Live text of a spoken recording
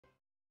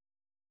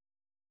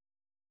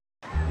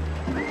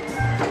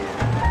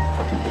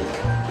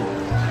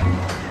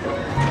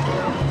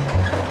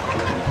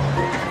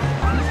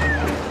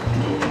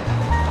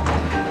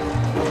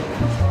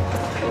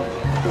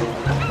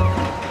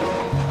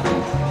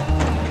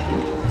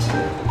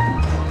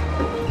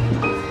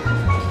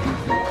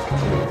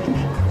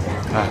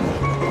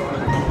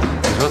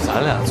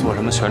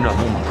什么旋转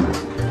木马？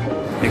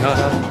你看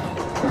看，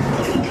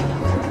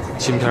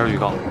新片预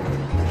告，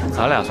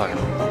咱俩算什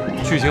么？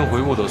剧情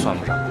回顾都算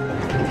不上。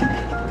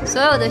所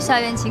有的校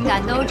园情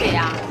感都这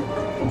样，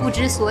不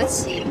知所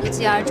起，不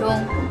期而终，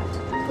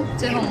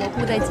最后模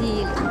糊在记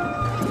忆里。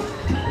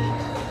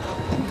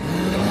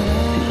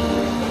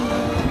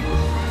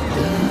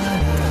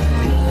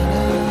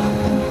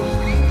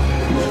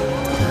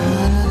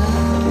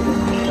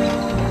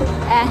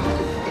哎，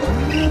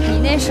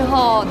你那时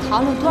候逃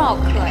了多少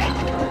课呀？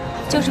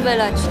就是为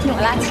了去听我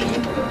拉琴？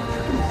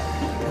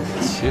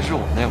其实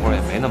我那会儿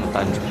也没那么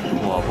单纯，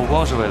我不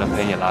光是为了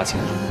陪你拉琴，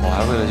我还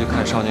为了去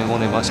看少年宫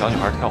那帮小女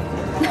孩跳舞。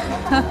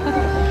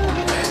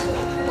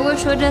不过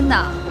说真的，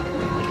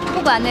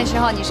不管那时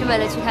候你是为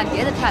了去看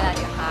别的漂亮女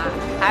孩，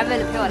还是为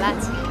了陪我拉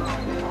琴，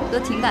我都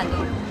挺感动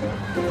的。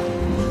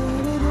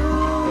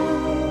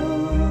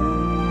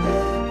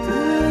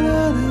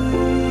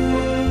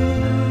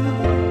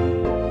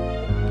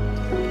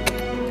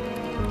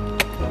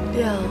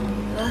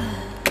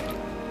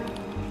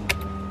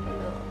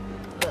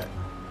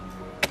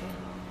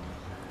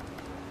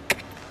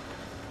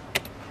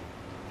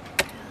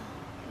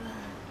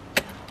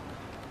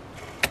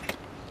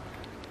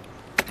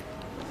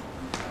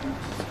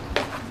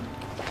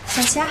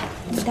小虾，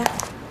你的。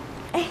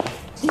哎，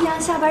一阳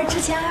下班之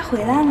前还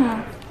回来呢。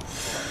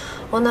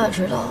我哪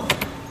知道？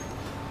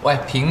喂，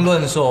评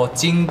论说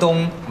京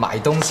东买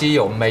东西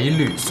有美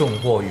女送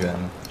货员，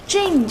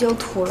这你就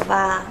土了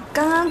吧？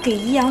刚刚给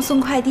一阳送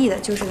快递的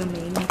就是个美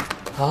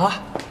女。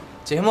啊？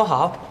节目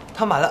好，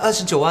他买了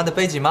29万的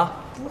背景吗？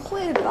不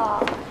会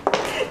吧？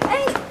哎，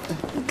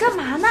你干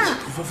嘛呢？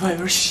外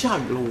边下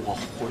雨了，我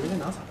回来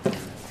拿伞。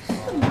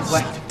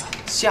喂，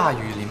下雨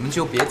你们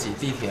就别挤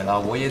地铁了，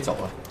我也走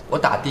了。我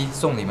打的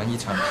送你们一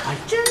程。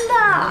真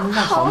的？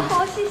好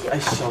好，谢谢。哎，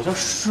小觉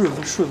睡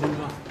分钟。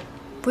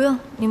不用，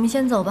你们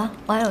先走吧，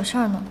我还有事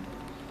儿呢。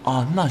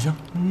啊，那行，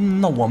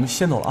那我们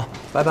先走了啊，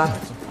拜拜。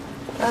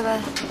拜拜。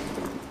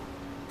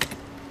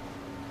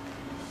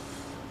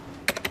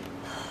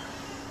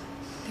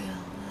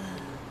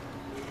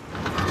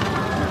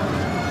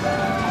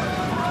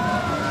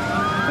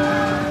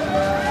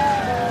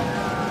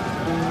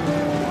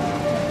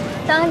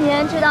当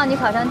年知道你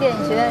考上电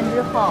影学院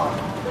之后，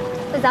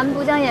在咱们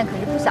都江堰可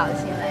是不小的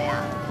新闻呀，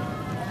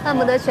恨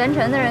不得全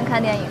城的人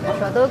看电影的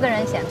时候都跟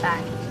人显摆。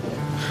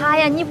哎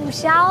呀，你不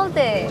晓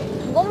得，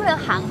我们那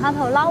巷哈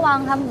头老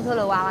王他们屋头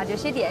的娃娃就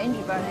写电影剧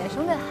本的，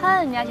凶得很，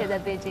人家现在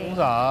北京。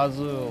说啥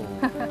子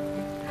哟？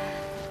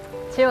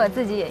其实我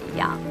自己也一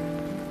样，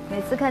每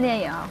次看电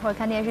影或者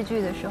看电视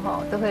剧的时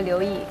候，都会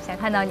留意想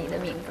看到你的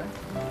名字。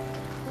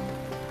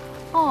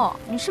哦，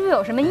你是不是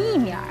有什么艺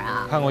名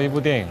啊？看过一部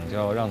电影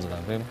叫《让子弹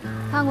飞》吗？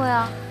看过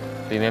呀。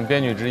里面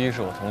编剧之一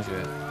是我同学。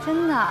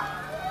真的？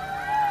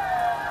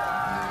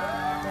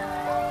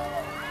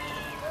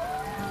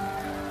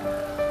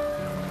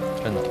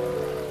真的，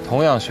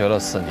同样学了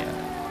4年，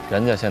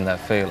人家现在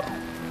飞了，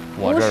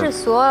我这不是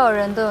所有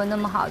人都有那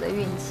么好的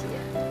运气。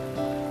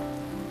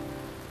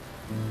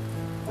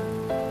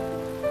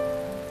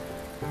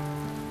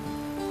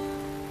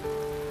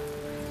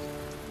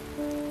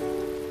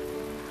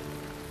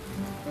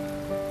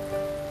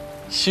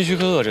希区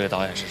柯克这个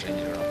导演是谁？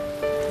你知道吗？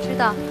知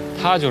道。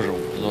他就是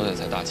50多岁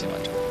才大器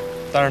晚成，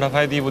但是他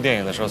拍第一部电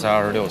影的时候才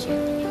26岁。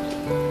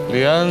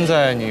李安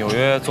在纽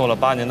约做了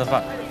8年的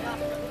饭，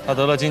他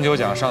得了金球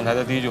奖，上台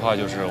的第一句话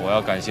就是“我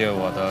要感谢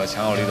我的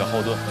强有力的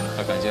后盾”，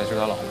他感谢的是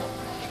他老婆。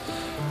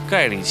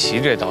盖里奇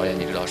这导演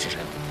你知道是谁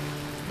吗？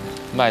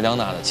麦当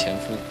娜的前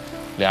夫，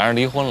俩人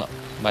离婚了，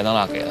麦当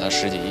娜给了他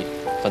10几亿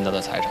分他的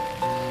财产。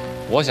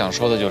我想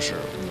说的就是，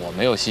我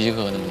没有希区柯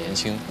克那么年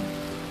轻，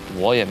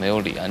我也没有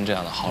李安这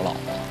样的好老婆，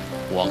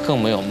我更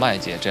没有麦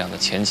姐这样的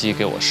前妻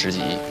给我10几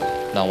亿，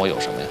那我有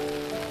什么呀？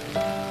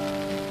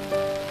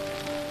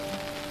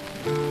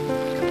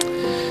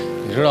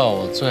你知道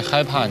我最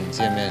害怕你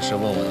见面时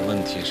问我的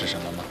问题是什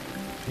么吗？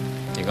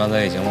你刚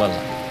才已经问了，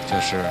就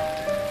是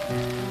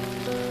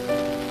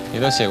你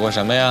都写过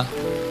什么呀？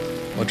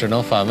我只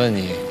能反问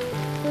你，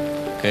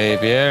给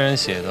别人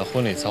写的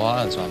婚礼策划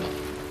案算吗？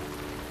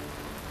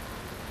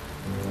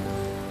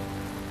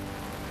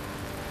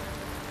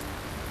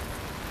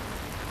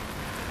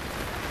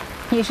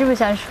你是不是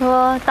想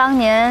说，当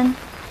年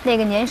那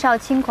个年少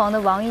轻狂的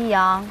王一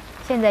阳，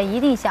现在一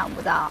定想不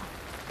到，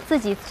自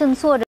己正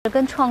做着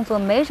跟创作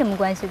没什么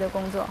关系的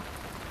工作？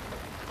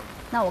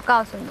那我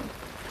告诉你，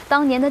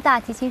当年的大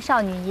提琴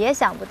少女也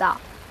想不到，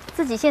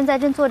自己现在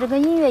正做着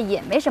跟音乐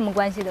也没什么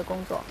关系的工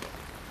作。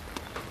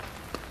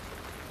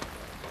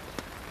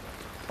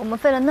我们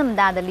费了那么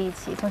大的力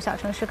气从小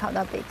城市考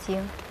到北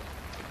京，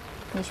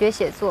你学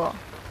写作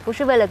不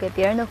是为了给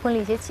别人的婚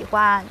礼写企划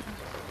案，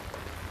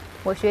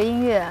我学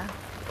音乐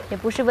也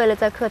不是为了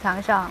在课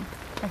堂上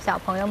让小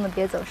朋友们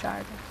别走神儿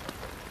的。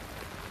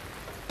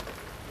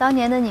当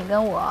年的你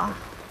跟我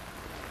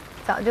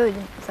早就已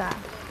经不在了。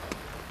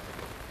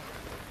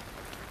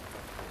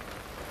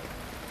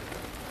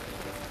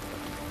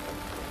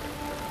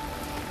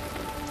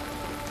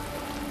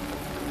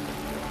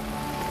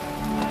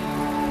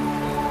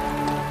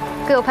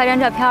给我拍张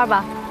照片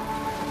吧。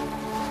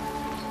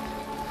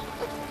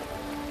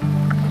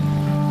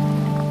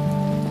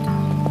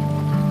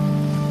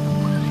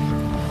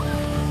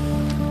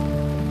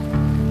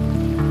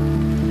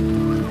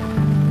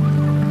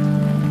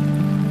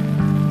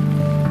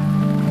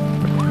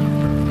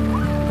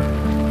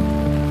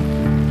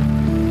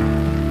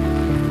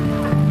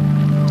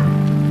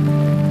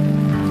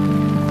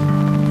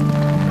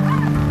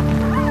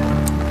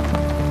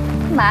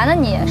嘛呢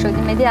你？手机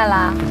没电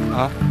啦？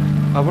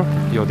不是，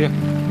有电。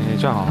你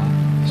站好，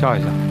笑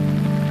一下。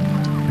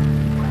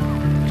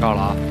照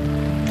了啊！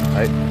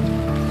哎，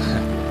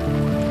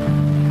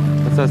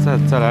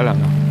再来2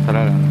秒，再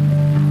来2秒。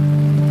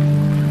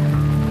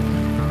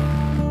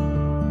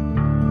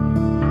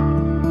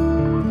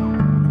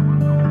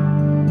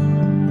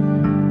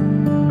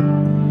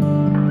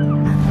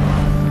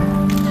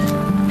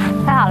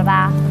拍好了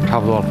吧？差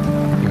不多了，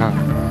你看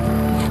看。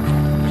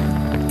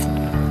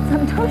怎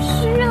么都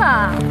虚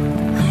了？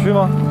虚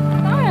吗？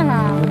当然了。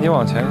你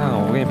往前看看，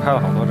我给你拍了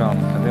好多张了，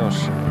肯定有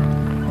实力。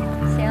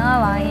行啊，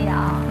王一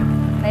阳，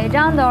每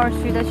张都是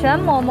虚的，全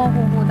模模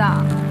糊糊的。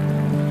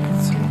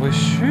怎么会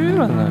虚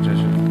了呢？这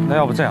是，那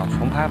要不这样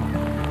重拍吧？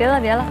别了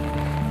别了，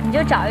你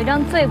就找一张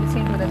最不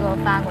清楚的给我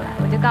发过来，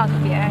我就告诉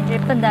别人这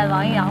笨蛋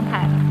王一阳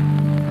拍的。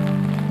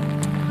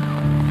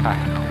哎，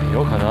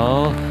有可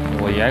能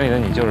我眼里的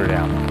你就是这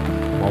样的，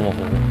模模糊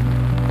糊。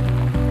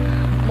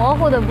模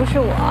糊的不是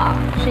我，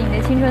是你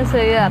的青春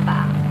岁月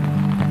吧？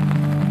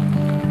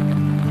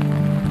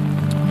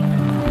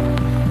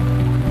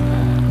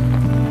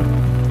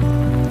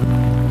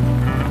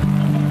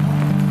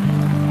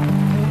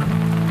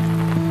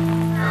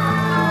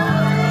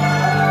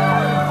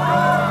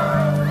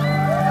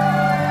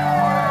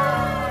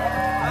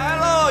来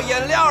喽，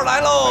饮料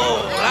来喽！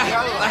来，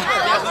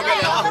别喝这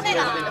个，喝那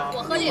个，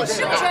我喝这个，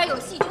是不是有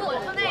细菌？我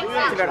喝那个。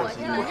这边的。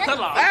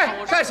哎，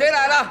看谁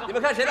来了？你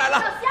们看谁来了？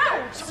来了，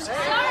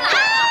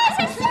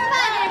先吃饭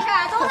这事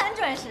儿都很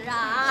准时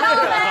啊！上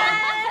来！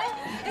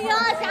哎呀，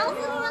想死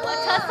你们了！我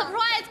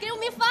surprise 给我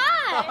们饭。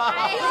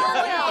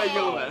哎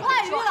呦，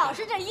外语老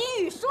师这英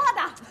语说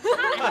的。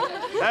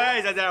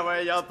哎，小佳，我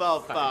也要抱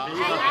抱。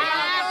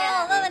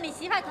哎，问问你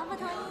媳妇儿同不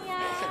同意呀？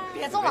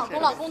别总老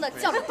公老公的，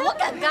叫着多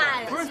尴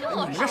尬呀！不是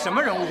你是什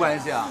么人物关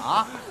系啊？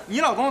啊，你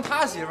老公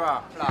他媳妇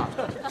儿是吧？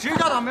直接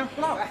叫他名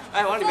唠。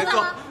哎，往里面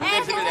坐。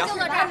哎，现在就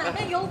到这儿，满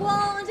面油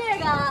光，这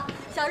个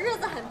小日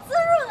子很滋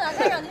润啊，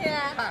看上去。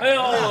哎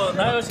呦，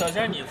哪有小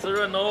仙你滋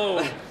润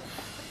哦？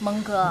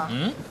蒙哥，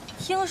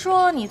听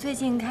说你最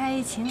近开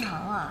一琴行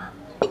啊？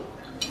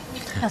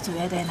要组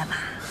乐队呢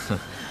吧？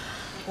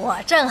我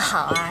正好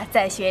啊，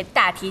在学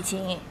大提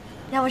琴，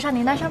要不上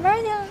你那上班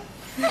去？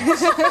你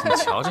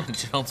瞧瞧你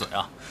这张嘴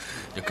啊，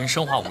就跟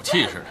生化武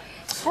器似的。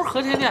不是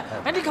何甜甜，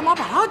哎，你干嘛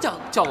把他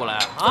叫过来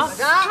啊？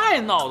太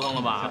闹腾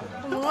了吧？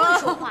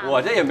我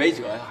这也没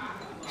辙呀，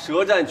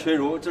舌战群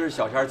儒，这是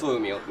小仙座右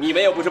铭，你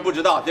们也不是不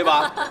知道，对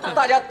吧？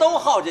大家都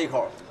好这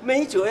口，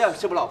没辙呀，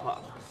是不，老婆？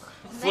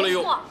服了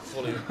又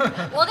服了又。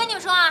我跟你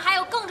们说啊，还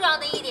有更重要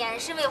的一点，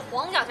是为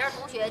黄小仙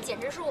同学，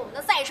简直是我们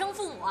的再生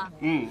父母啊。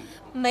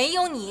没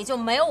有你就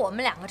没有我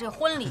们2个这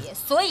婚礼，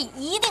所以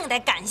一定得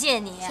感谢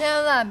你。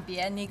千万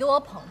别，你给我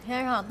捧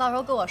天上，到时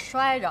候给我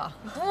摔着。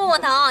不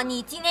能，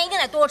你今天一定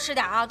得多吃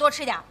点啊，多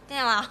吃点，听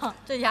见吗？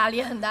这压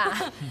力很大。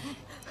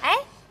哎，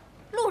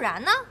陆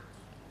然呢？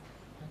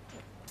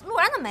陆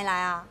然怎么没来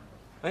啊？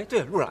哎，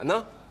对，陆然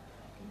呢？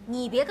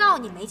你别告诉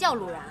你没叫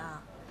陆然啊。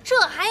这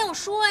还用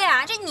说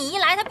呀？这你一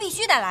来，他必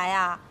须得来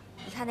呀！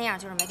一看那样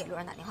就是没给陆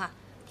然打电话。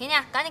甜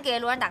甜，赶紧给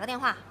陆然打个电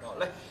话。好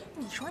嘞。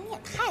你说你也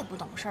太不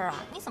懂事啊！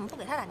你怎么不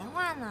给他打电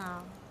话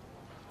呢？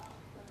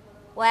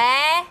喂，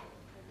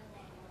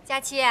佳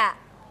期，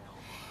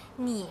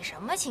你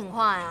什么情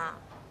况呀？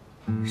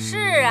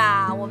是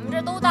啊，我们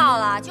这都到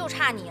了，就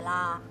差你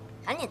了，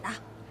赶紧的。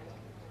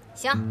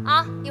行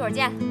啊，一会儿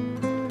见。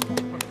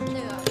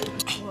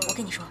哎，我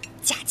跟你说，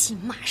假期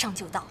马上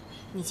就到。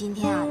你今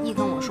天啊一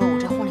跟我说我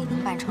这婚礼能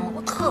办成了，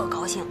我特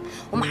高兴，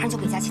我马上就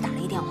给佳琪打了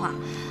一电话，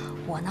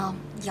我呢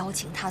邀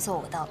请她做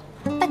我的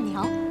伴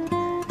娘。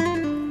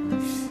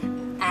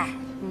哎，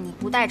你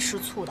不带吃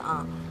醋的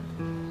啊？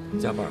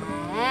加班。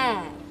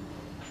哎，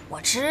我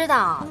知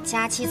道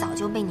佳琪早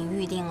就被你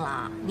预定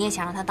了，你也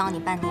想让她当你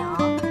伴娘，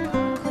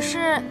可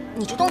是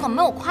你这动作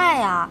没有快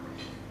呀，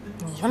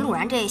你跟陆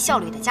然这效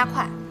率得加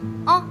快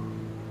啊。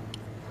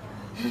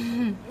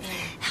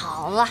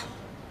好了，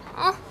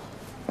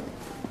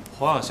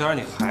黄小仙，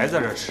你还在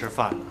这吃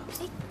饭呢？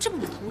哎，这不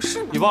你同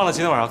事吗？你忘了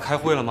今天晚上开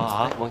会了吗？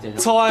啊，王先生，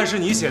策划案是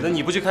你写的，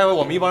你不去开会，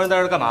我们一帮人在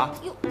这干嘛？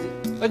哟，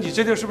哎，你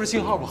这地儿是不是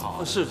信号不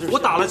好啊？是，我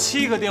打了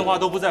7个电话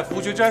都不在服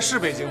务区，这还是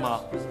北京吗？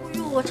哎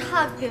呦，我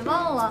差点给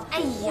忘了。哎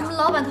呀，我们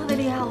老板特别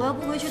厉害，我要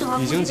不回去的话，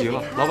已经急了，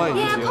老板已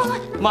经急了，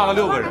骂了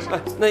6个人。哎，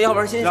那要不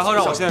然先，然后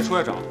让我现在出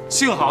来找。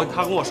幸好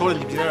他跟我说了，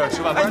你别在这儿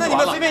吃饭，不然就完了。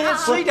那你们随便先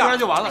吃一点，不然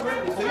就完了。已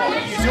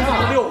经骂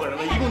了6个人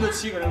了，一共就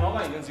7个人，老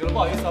板已经急了，不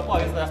好意思啊，不好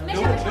意思，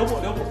留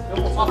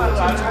步，麻烦来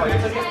了，不好意思，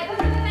再见。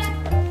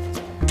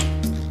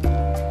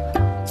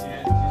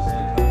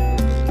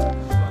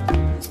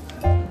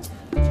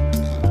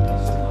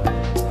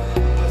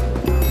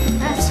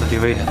此地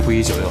危险，不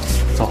宜久留。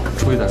走，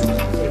出去再说。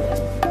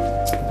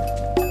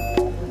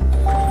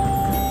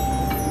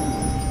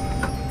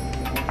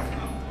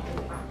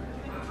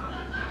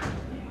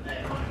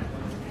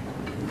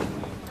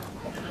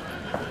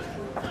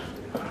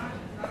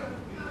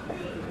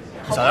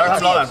小仙他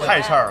们老板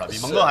太事儿了，比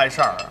蒙哥还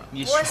事儿。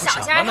你我小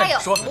仙他有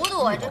糊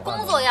涂，这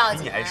工作要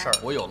紧。比你还事儿，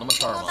我有那么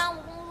事儿吗？不能耽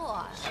误工作。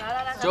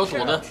来，只有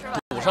堵的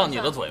上你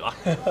的嘴巴。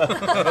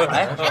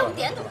哎，我们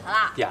点堵他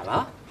了。点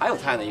了，还有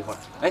菜呢，一会儿。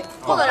哎，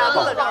顾得着，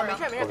顾得着，没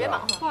事，别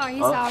忙活。不好意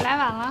思啊，我来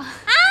晚了。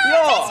哟，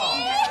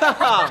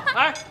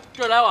哎，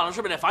这来晚了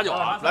是不是得罚酒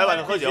啊？来晚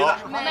就喝酒。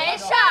没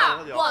事儿，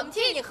我们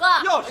替你喝。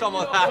又双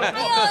胞胎。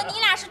哎呦，你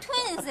俩是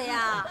twins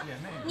呀？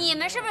你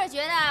们是不是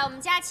觉得我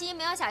们佳期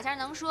没有小仙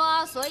能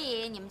说，所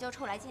以你们就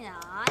臭来劲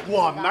啊？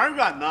我们哪儿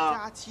远呢？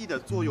佳期的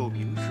座右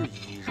铭是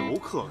以柔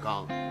克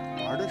刚，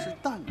玩的是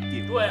淡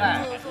定。对，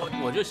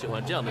我就喜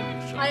欢这样的女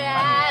生。哎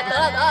呀，得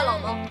了，老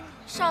公，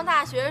上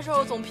大学的时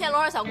候总骗楼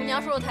上小姑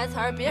娘说的台词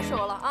儿，别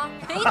说了啊。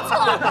没错。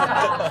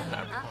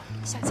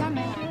小仙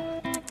没来。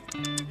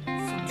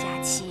冯佳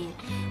期，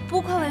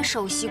不愧为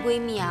首席闺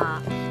蜜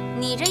啊！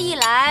你这一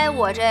来，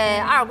我这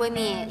二闺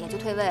蜜也就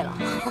退位了。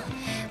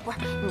不是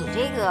你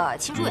这个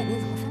亲疏远近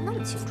怎么分那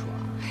么清楚啊？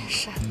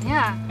什么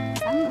呀，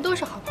咱们不都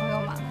是好朋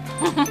友吗？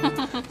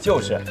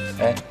就是，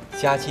哎，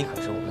佳期可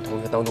是我们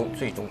同学当中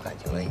最重感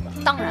情的一个。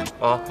当然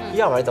啊，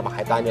要不然怎么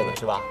还单着呢？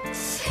是吧？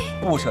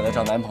不舍得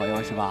找男朋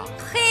友是吧？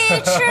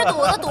嘿，吃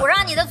堵子堵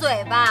上你的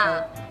嘴巴！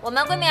我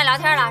们闺蜜聊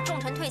天了，重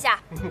臣退下。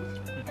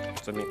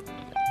遵命。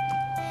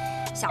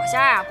小仙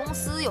儿啊，公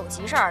司有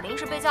急事儿，临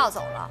时被叫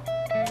走了。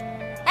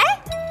哎，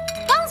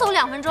刚走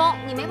2分钟，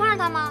你没碰上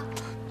他吗？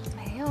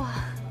没有啊。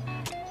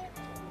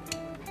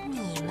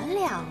你们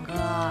两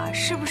个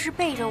是不是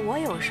背着我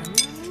有什么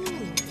秘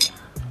密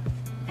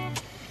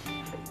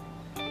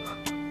啊？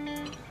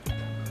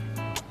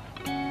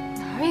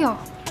哪有？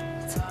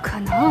怎么可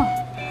能？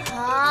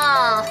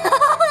啊，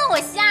我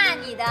吓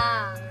你的。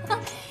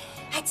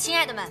哎，亲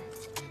爱的们，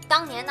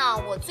当年呢，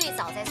我最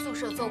早在宿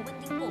舍做温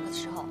丁 book 的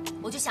时候，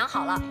我就想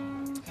好了，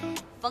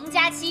冯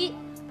佳期、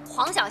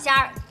黄小仙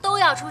儿都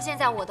要出现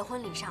在我的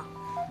婚礼上。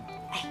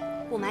哎，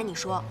不瞒你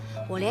说，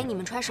我连你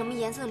们穿什么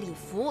颜色礼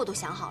服我都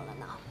想好了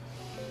呢。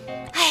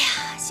哎呀，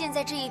现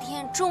在这一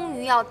天终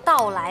于要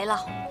到来了，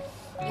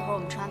一会儿我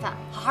们吃完饭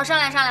好好商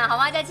量商量，好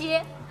吗？佳期？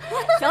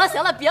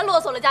行了，别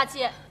啰嗦了，佳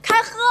期，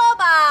开喝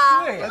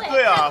吧。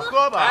对啊，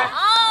喝吧。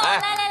好，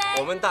来，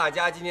我们大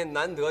家今天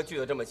难得聚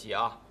得这么齐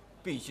啊，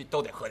必须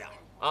都得喝点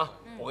啊！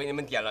我给你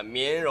们点了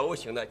绵柔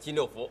型的金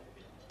六福，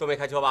都没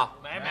开车吧？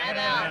没，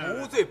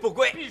无醉不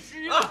归，必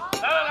须啊！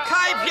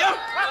开瓶！来，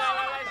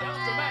行，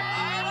准备。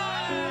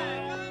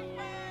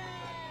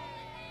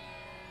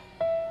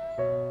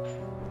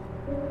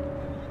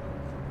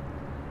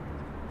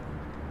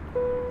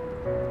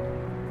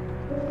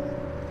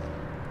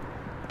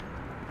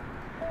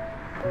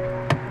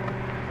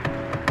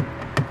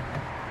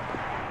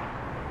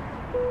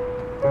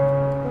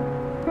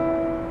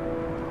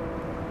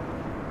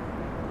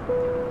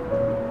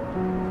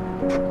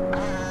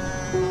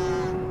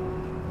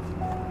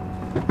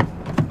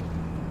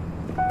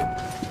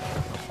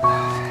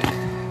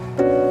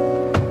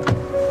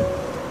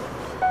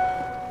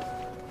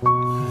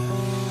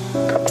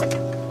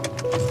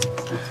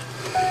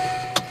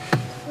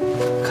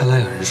看来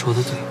有人说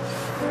的对，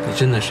你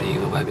真的是一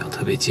个外表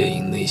特别坚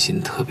硬、内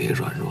心特别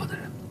软弱的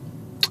人，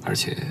而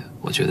且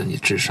我觉得你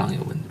智商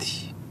有问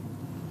题，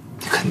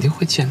你肯定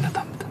会见着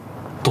他们的，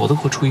躲得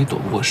过初一，躲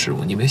不过十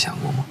五，你没想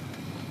过吗？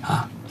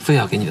啊，非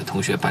要给你的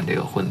同学办这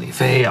个婚礼，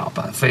非要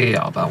办，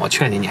我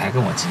劝你，你还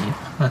跟我急。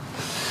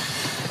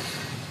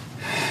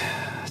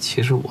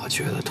其实我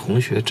觉得同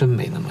学真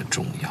没那么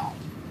重要，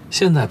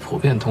现在普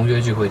遍同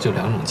学聚会就2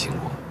种情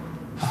况，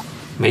啊，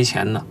没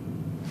钱的，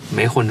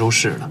没混出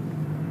世的。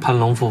攀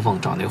龙附凤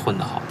找那混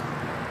得好的，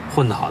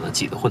混得好的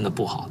挤得混得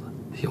不好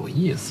的，有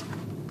意思。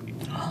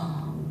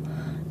哦，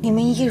你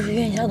们艺术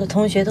院校的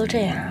同学都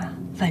这样啊？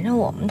反正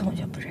我们同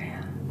学不这样。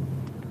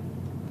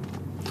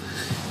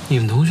你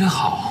们同学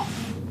好，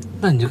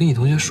那你就跟你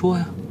同学说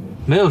呀，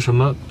没有什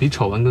么比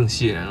丑闻更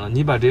吸引人了。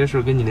你把这些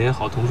事跟你那些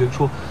好同学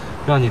说，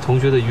让你同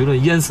学的舆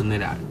论淹死那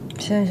俩人。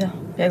行，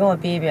别跟我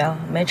逼逼啊，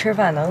没吃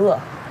饭呢，饿。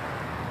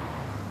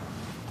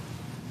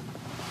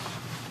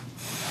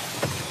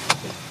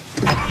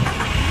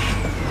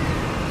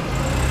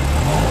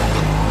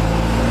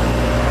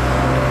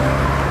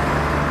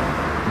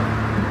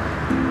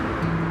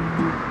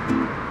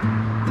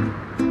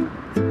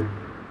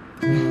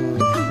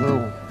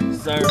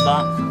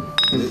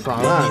爽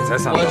了，你才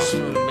3我是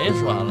没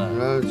爽了。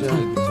这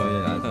作业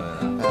来特别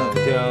难，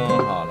听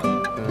好了。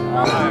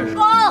是什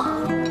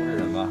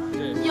么？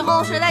以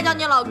后谁再叫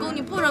你老公，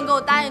你不准给我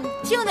答应，你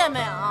听见没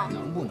有？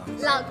能不能？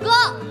老公。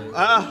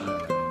啊。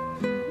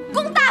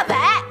龚大伟，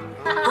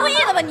故意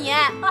的吧你？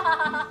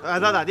爱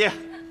咋地。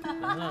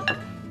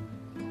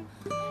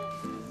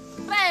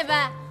贝贝，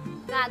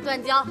咱俩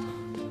断交。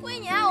闺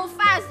女还有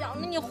发小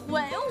呢，你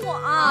回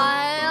我。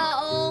哎呀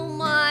 ，Oh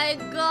my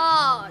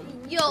god！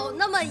 有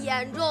那么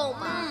严重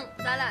吗？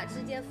咱俩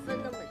之间分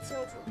那么清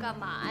楚干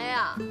嘛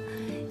呀？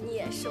你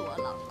也是我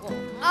老公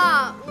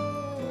啊，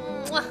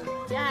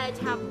这还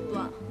差不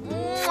多。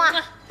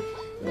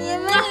你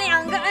们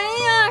两个，哎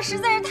呀，实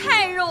在是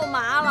太肉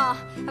麻了，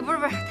不是，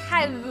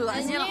太恶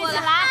心了。过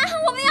来，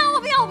我不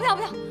要！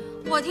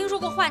我听说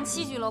过换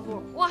妻俱乐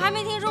部，我还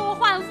没听说过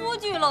换夫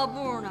俱乐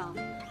部呢。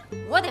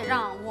我得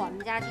让我们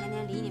家甜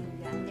甜离你们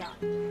远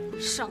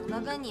点，省得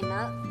跟你们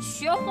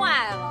学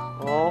坏了。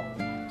哦。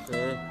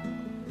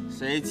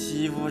谁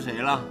欺负谁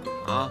了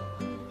啊？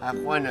还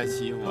换着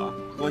欺负啊！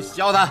给我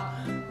削他！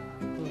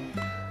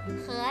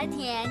何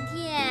甜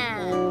甜，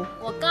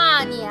我告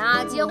诉你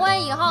啊，结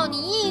婚以后你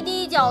一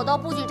滴酒都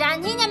不许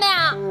沾，听见没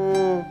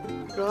有？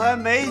这还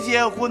没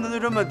结婚呢就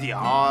这么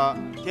屌！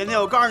甜甜，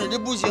我告诉你这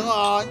不行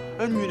啊，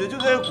这女的就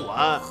得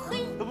管，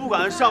她不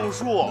敢上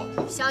树。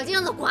小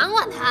镜子，管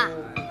管他。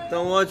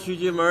等我娶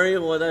进门以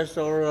后，我再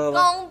收拾他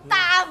吧。龚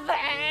大伟，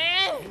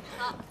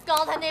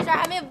刚才那事儿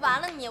还没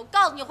完呢，我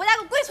告诉你，回家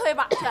给我跪搓衣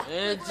板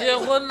去。结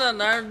婚的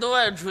男人都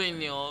爱吹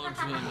牛，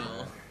吹牛。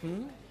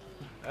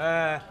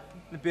哎，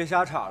你别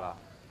瞎插了。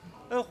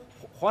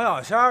黄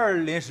小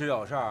仙临时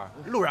有事儿，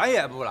陆然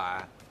也不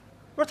来，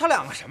不是他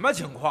两个什么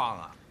情况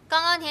啊？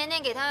刚刚甜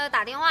甜给他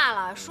打电话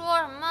了，说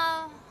什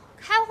么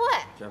开会。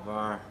小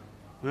芳，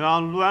对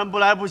啊，陆然不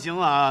来不行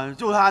啊，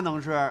就他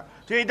能吃，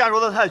这一大桌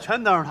子菜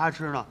全等着他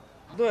吃呢。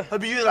对，他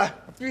必须来，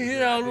必须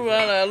让陆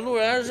然来。陆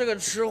然是个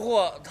吃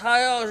货，他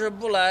要是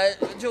不来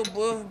就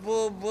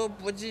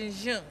不尽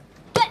兴。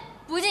对，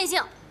不尽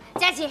兴。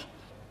佳琪，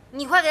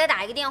你快给他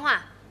打一个电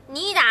话，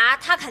你一打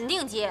他肯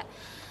定接。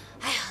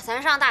哎呀，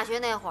咱上大学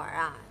那会儿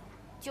啊，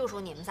就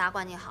说你们仨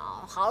关系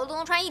好，好的都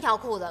能穿一条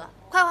裤子了。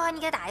快，你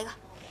给他打一个。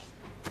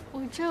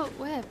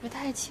我也不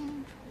太清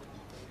楚，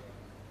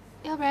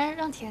要不然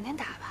让甜甜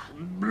打吧。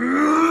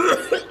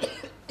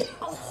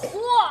嚯，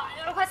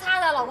有点快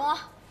擦他，老公。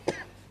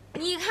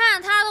你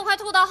看他都快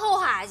吐到后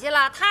海去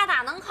了，他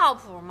打能靠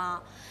谱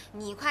吗？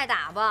你快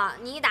打吧，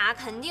你打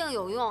肯定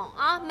有用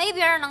啊，没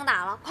别人能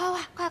打了。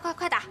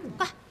快打，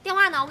快！电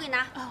话呢？我给你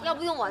拿，要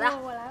不用我的。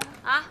我来吧。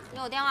啊，你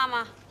有电话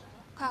吗？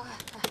快！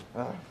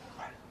能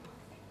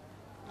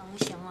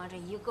行啊，这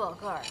一个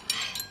个的，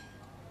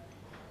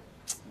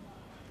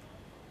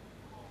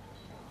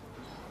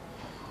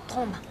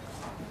痛吧？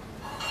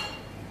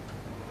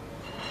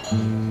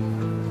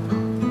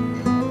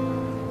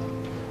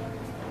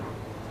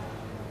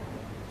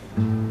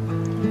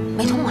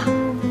没通啊？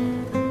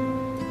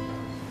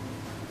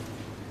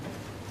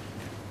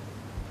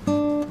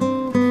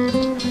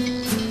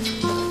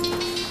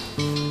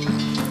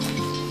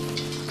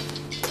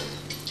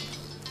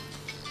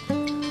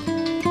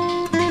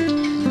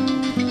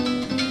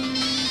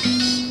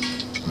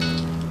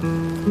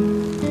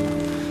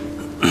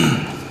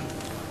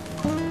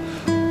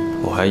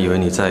我还以为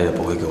你再也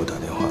不会给我打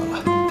电话了。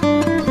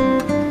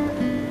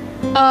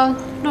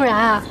陆然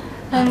啊，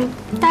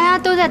大家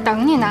都在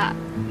等你呢，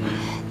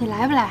你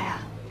来不来啊？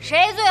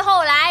谁最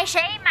后来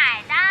谁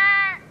买单。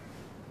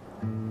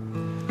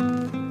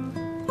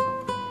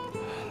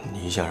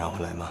你想让我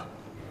来吗？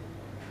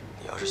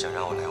你要是想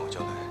让我来，我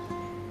就来。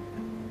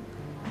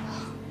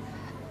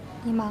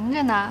你忙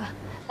着呢，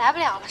来不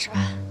了了是吧？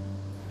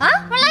啊，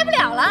不是来不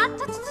了了，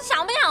他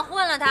想不想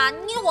混了他？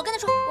我跟他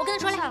说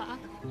来。算了啊。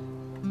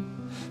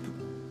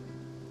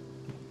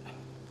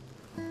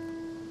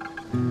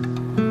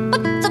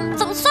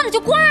怎么算了就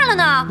挂了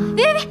呢？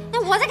别，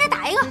那我再给他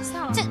打一个。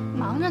算了，这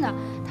忙着呢，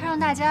他让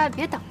大家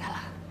别等他了。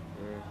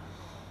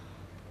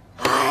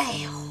哎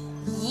呦，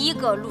一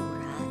个陆然，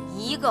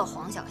一个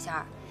黄小仙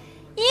儿，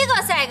一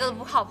个赛一个都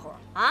不靠谱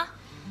啊！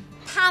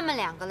他们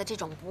两个的这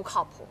种不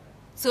靠谱，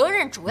责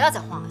任主要在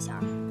黄小仙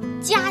儿，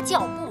家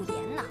教不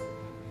严呐。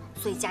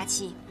所以佳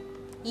期，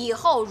以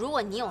后如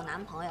果你有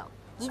男朋友，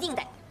一定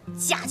得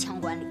加强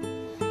管理，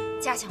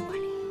加强管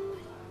理。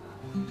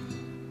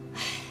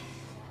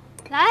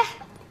来，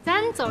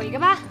咱走一个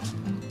吧。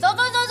走，来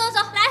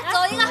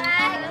走一个，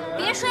来，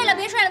别睡了，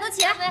都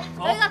起来，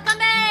走一个，干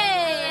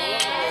杯！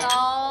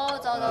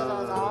走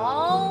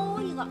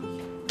一个。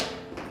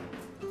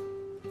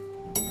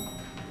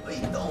喂，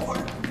等会儿。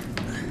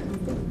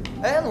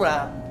哎，陆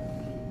然，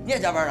你也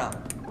加班呢？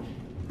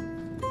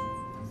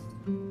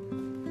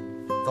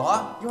走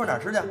啊，一会儿哪儿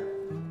吃去？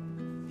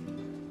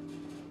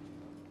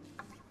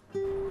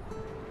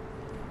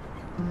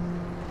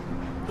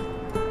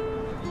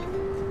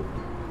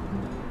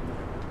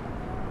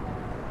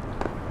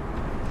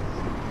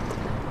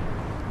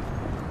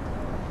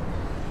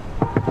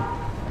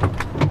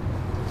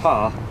烫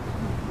啊！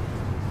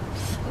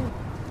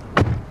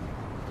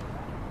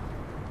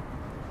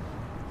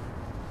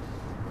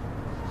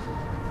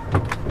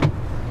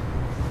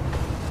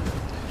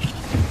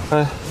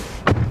哎，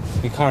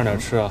你看着点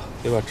吃啊，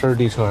别把汁儿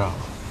滴车上。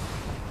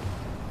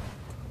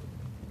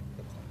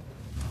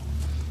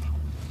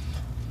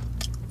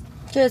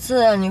这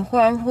次你忽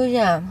然出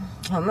现，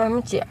有没有什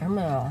么解释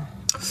没有？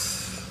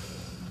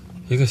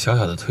一个小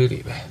小的推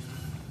理呗。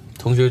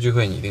同学聚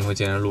会你一定会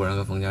见着陆然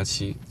跟冯佳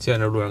期，见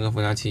着陆然跟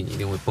冯佳期你一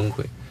定会崩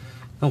溃。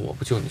那我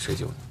不救你谁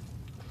救你？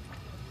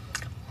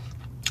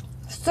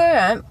虽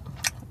然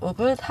我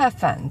不是太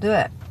反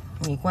对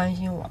你关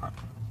心我，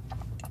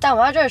但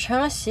我要这成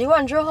了习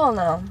惯之后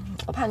呢，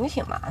我怕你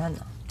挺麻烦的。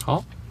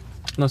好，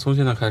那从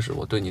现在开始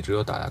我对你只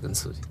有打压跟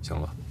刺激，行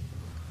了吧？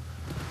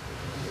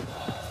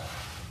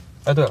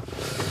哎，对了，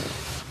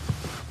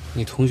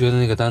你同学的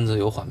那个单子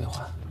有还没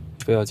还？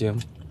非要接吗？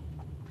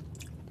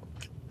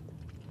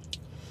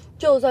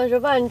就算是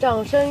万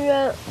丈深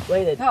渊，我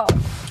也得跳。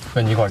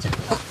跟你一块儿接。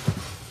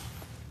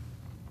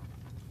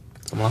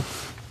怎么了？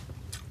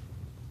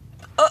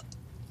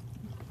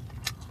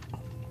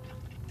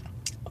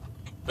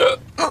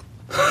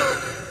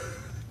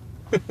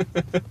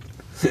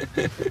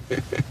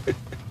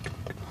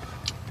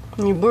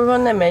你不是说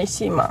那没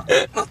戏吗？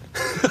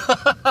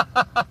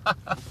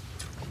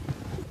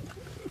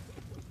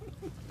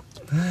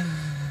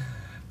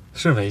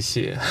是没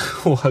戏，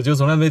我就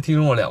从来没听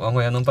说过2万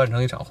块钱能办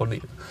成一场婚礼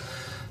的。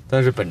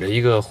但是本着一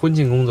个婚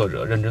庆工作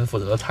者认真负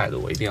责的态度，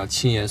我一定要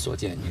亲眼所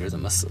见你是怎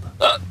么死的。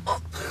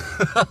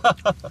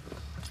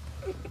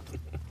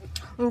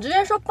你直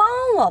接说帮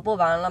我不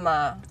完了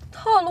吗？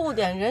透露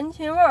点人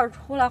情味儿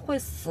出来会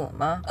死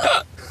吗？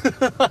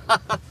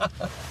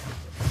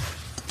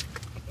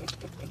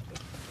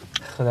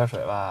喝点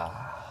水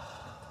吧。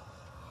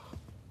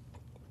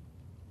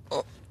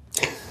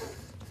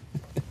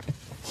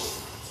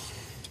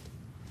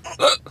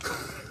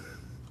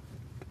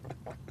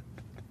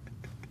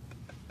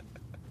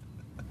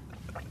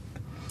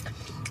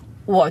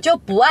我就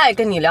不爱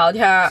跟你聊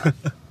天，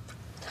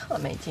特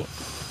没劲。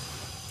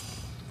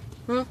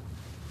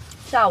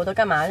下午都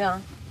干嘛去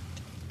了？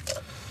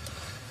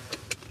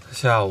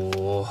下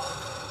午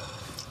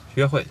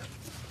约会去。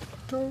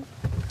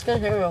跟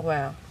谁约会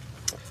啊？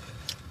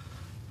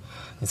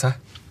你猜？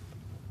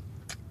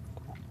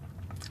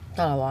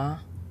大老王。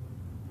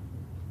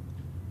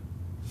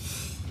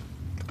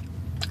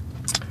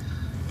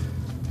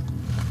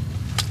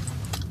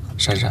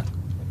珊珊。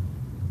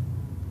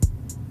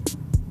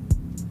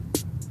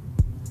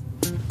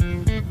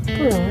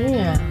不容易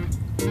啊！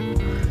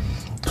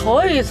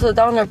头一次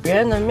当着别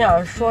人的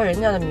面说人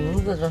家的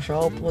名字的时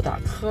候不打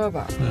磕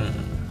巴。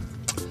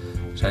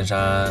珊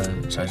珊。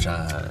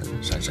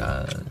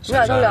你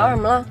俩都聊什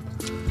么了？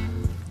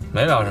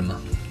没聊什么，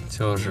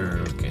就是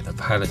给他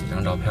拍了几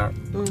张照片。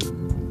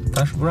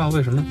但是不知道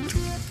为什么，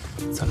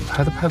怎么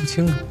拍都拍不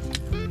清楚。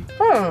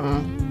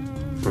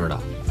不知道。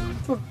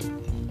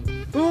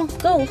给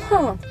我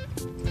看看。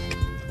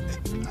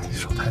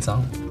手太脏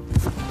了。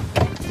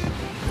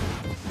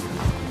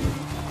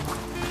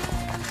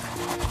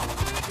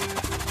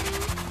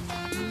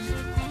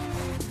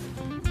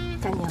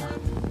干净了。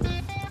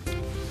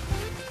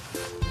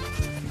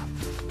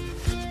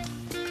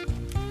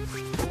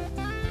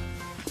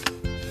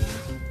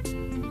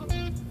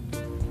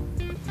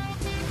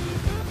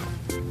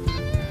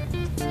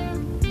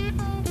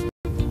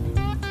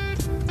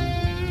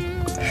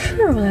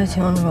是不太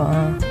清楚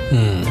啊。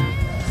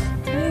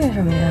为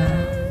什么呀？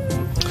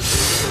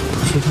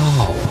不知道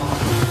啊。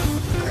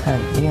肯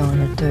定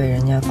是对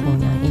人家姑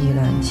娘意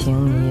乱情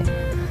迷，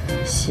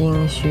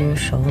心虚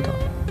手抖。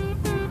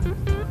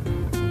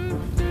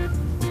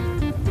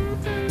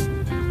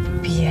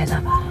憋的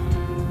吧？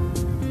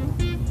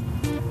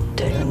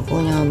对人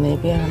姑娘没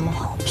憋什么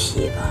好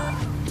屁的。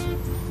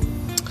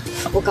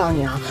我告诉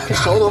你啊，这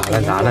手抖很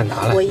严重。拿来！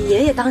我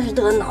爷爷当时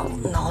得脑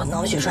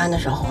血栓的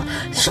时候，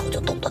手就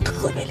抖得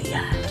特别厉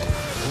害。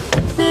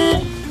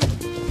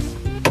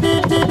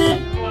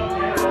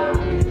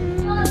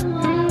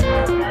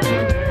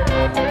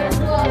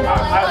老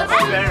公，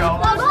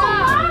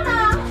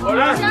我这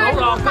走不走？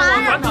跟我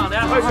转场的，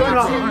快行上，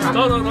走，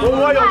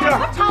我有地儿。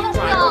长得不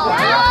有。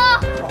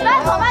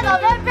慢走，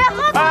别喝。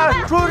哎，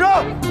出租车。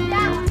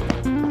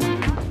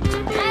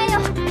哎呦，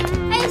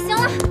行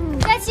了，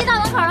该骑到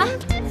门口了。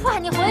哇，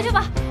你回去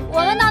吧，我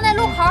们到那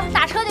路口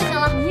打车就行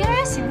了。一个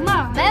人行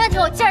吗？没问题，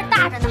我劲儿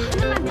大着呢。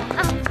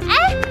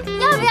哎，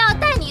要不要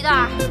带你一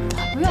段？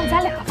不用，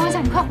咱2个方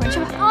向，你快回去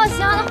吧。哦，行，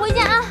那回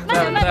见啊。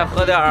慢点。再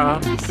喝点啊。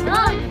行，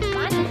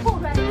把你吐出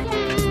来，回见。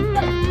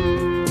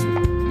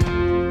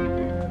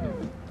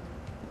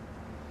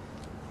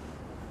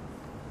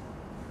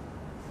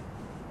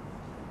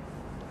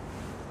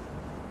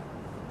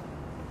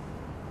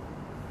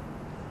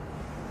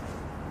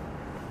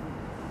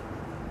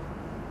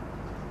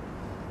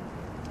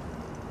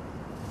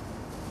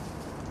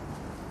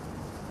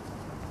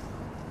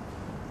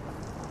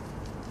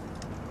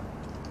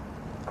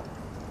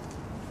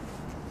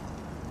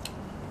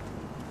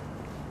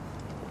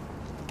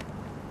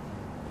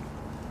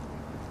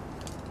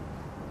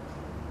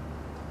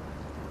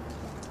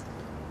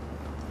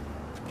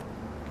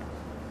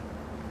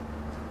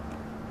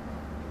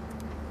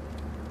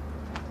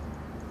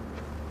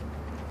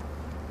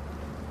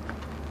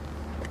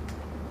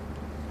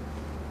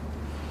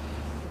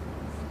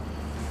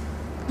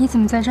你怎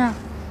么在这儿？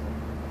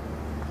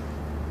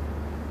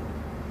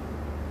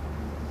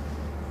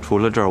除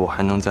了这儿，我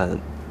还能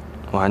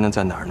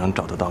在哪儿能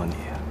找得到你？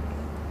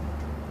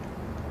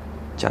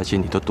佳琪，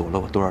你都躲了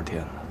我多少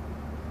天了？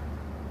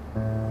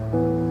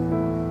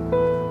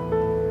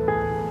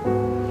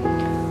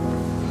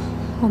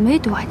我没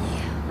躲你，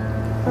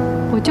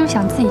我就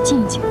想自己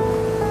静一静。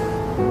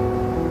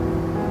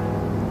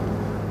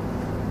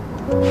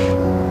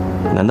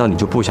难道你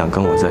就不想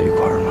跟我在一块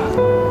儿吗？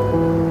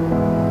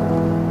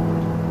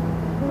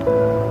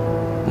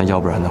那要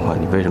不然的话，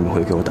你为什么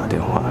会给我打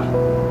电话？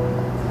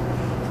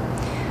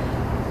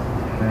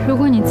如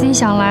果你自己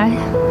想来，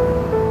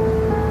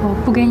我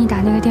不给你打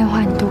那个电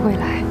话，你都会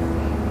来。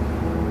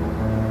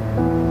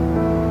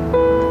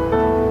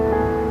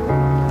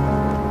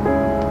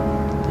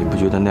你不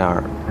觉得那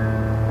样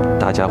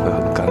大家会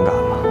很尴尬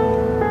吗？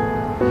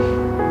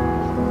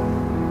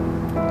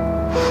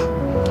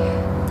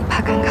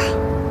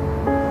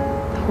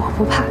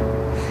不怕，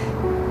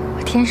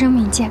我天生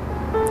命贱，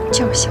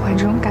就是喜欢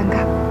这种尴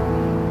尬。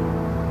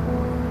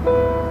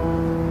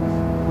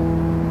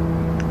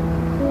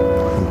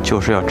你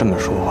就是要这么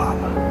说话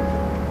吗？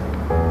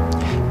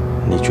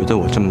你觉得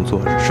我这么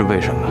做是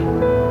为什么？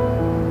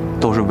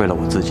都是为了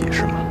我自己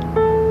是吗？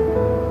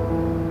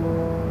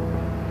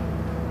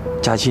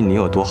佳琪，你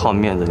有多好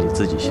面子，你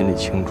自己心里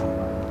清楚。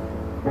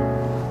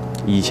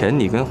以前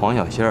你跟黄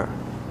小仙儿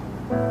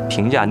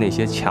评价那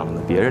些抢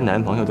了别人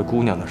男朋友的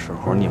姑娘的时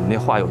候，你们那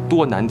话有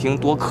多难听、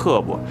多刻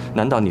薄，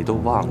难道你都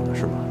忘了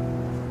是吗？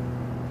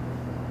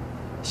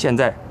现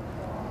在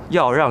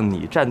要让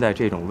你站在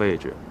这种位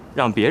置，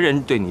让别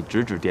人对你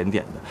指指点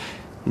点的，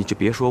你就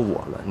别说我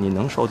了，你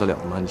能受得了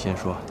吗？你先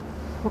说。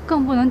我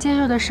更不能接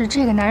受的是，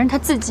这个男人他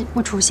自己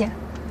不出现。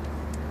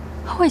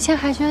我以前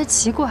还觉得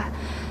奇怪，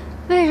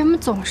为什么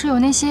总是有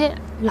那些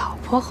老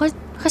婆和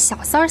小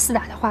三儿厮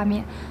打的画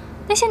面，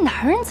那些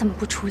男人怎么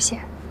不出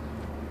现？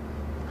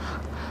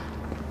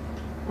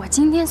我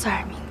今天算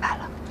是明白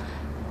了，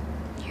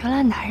原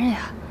来男人呀，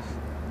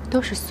都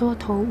是缩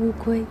头乌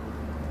龟。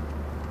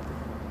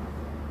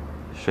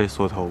谁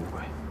缩头乌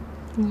龟？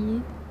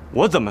你。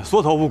我怎么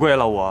缩头乌龟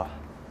了？我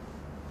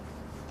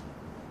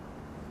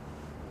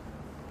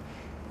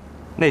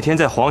那天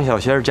在黄小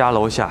仙家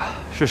楼下，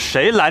是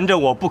谁拦着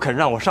我不肯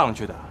让我上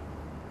去的？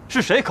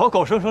是谁口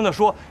口声声的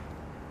说，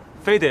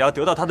非得要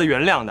得到她的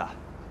原谅的？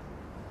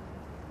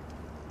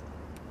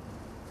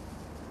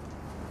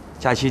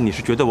佳琪，你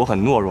是觉得我很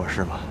懦弱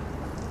是吗？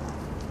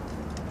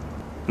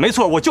没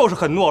错，我就是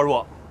很懦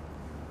弱。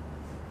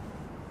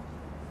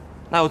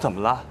那又怎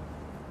么了？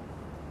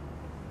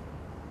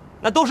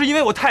那都是因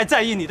为我太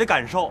在意你的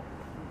感受，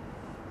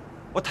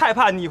我太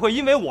怕你会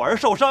因为我而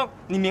受伤，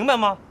你明白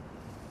吗？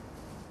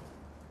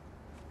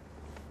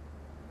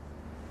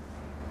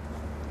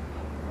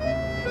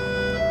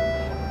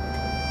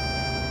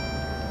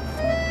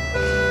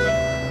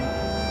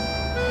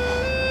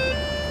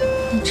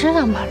你知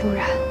道吗，陆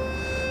然？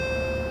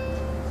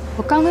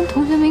我刚跟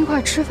同学们一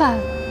块吃饭，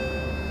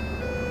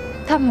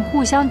他们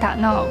互相打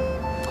闹，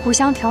互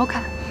相调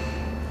侃，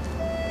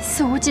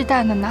肆无忌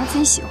惮地拿自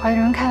己喜欢的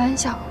人开玩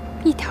笑，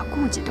一点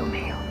顾忌都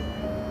没有。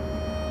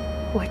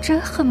我真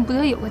恨不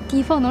得有个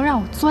地方能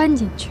让我钻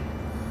进去。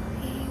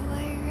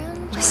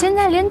我现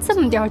在连这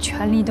么点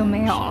权利都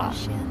没有了，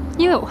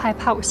因为我害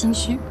怕我心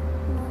虚，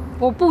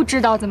我不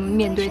知道怎么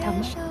面对他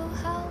们。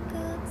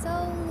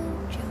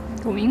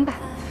我明白。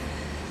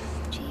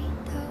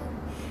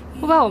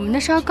我把我们的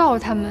事儿告诉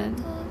他们，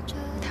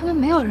他们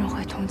没有人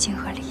会同情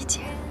和理解，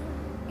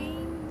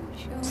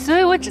所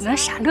以我只能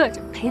傻乐着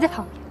陪在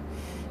旁边。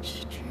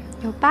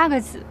有8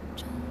个字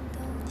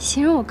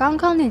形容我刚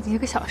刚那几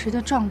个小时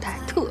的状态，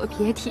特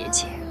别贴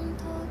切：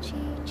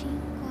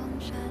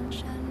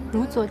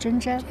如坐针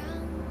毡，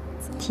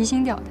提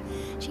心吊胆。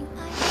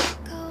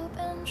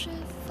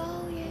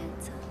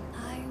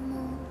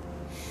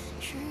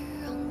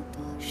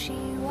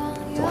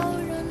走，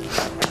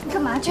你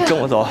干嘛去？跟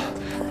我走。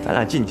咱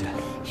俩进去，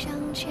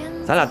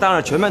咱俩当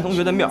着全班同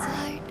学的面，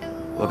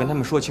我跟他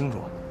们说清楚，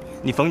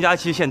你冯佳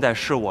琪现在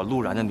是我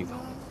陆然的女朋友。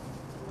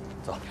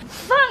走，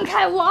放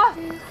开我！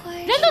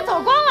人都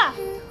走光了。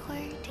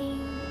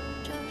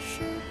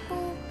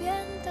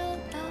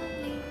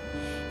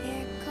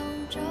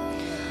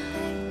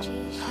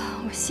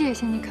我谢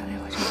谢你肯为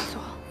我这么做。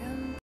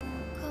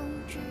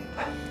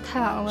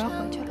太晚了，我要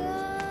回去了。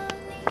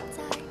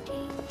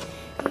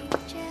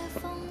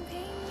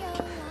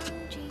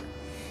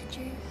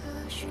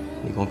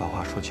你跟我把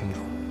话说清楚，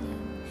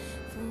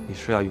你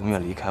是要永远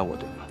离开我，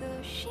对吗？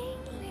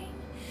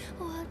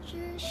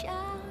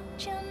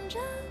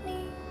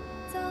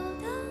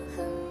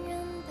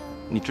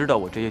你知道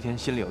我这些天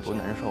心里有多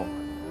难受吗？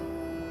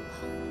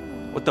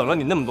我等了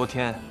你那么多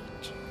天。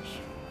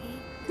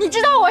你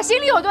知道我心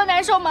里有多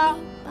难受吗？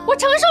我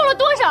承受了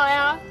多少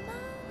呀？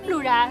陆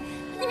然，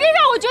你别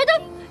让我觉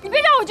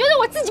得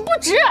我自己不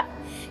值。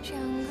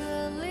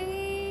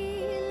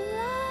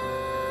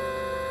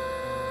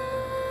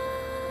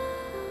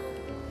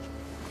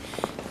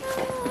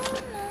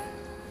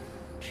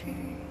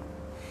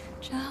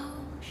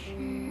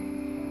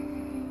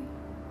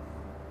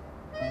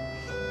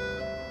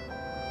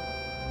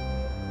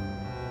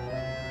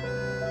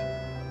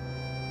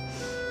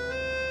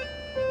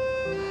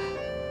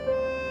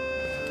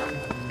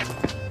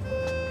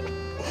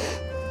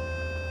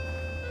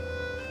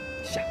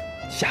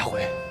下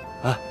回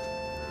啊，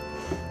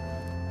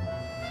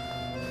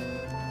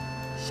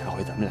下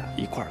回咱们俩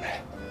一块儿来，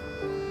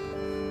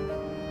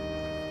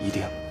一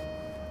定。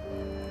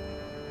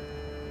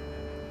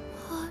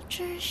我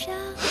只想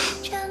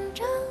牵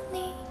着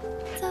你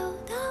走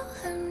到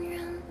很远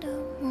的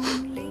墓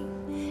里，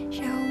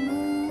小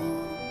木屋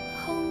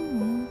红屋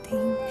顶，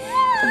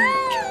地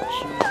址是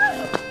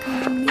一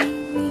个秘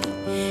密。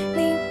你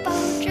抱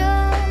着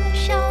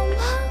小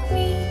猫咪，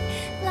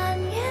蓝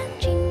眼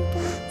睛不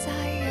再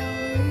犹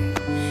豫，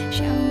香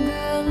格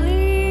里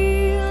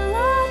拉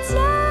在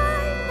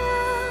哪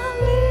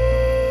里？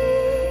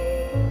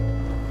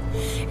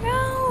让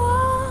我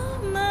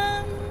们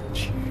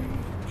去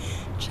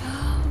找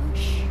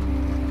寻。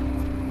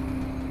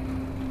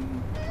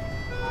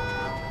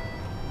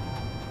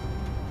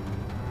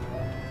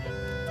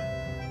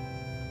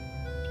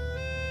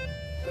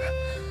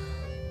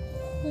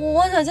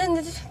王小仙，你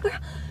这不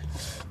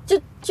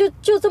是，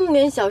就这么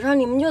点小事，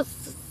你们就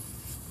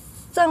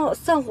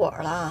散伙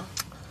了？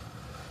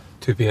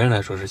对别人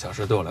来说是小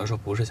事，对我来说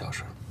不是小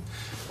事。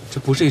这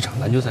不是一场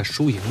篮球赛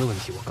输赢的问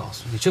题，我告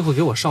诉你，这会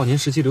给我少年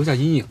时期留下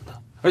阴影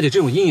的，而且这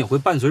种阴影会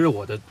伴随着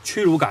我的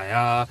屈辱感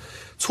呀、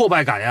挫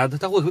败感呀，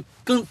它会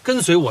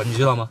跟随我，你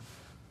知道吗？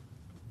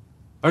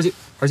而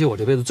且我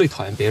这辈子最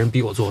讨厌别人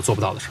逼我做我做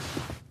不到的事。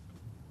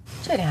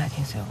这点还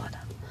挺随我的，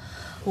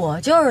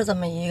我就是这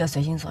么一个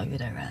随心所欲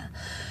的人。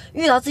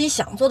遇到自己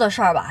想做的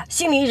事儿吧，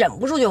心里忍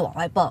不住就往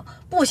外蹦；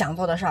不想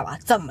做的事儿吧，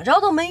怎么着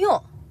都没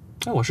用。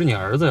哎，我是你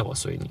儿子呀，我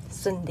随你。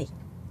孙俪，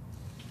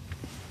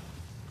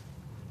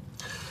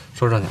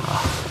说正经的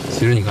啊，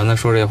其实你刚才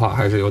说这些话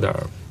还是有点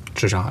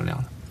智商含量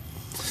的。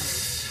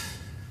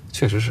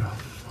确实是，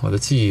我的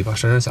记忆把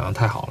珊珊想的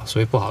太好了，所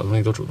以不好的东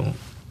西都主动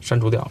删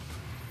除掉了。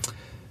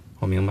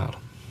我明白了，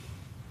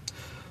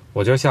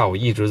我今儿下午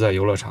一直在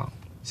游乐场，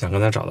想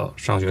跟他找到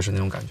上学时那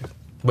种感觉，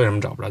为什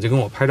么找不着？就跟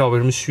我拍照为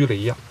什么虚了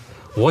一样。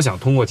我想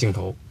通过镜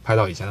头拍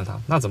到以前的他，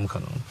那怎么可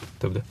能呢？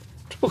对不对？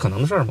这不可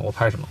能的事儿吗？我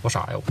拍什么？我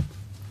傻呀我！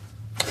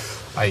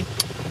哎，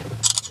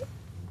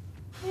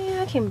你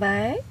还挺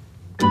白。呀，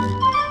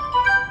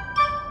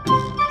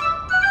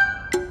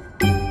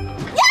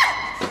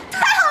太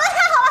好了，太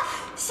好了！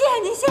谢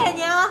谢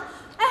您啊！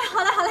哎，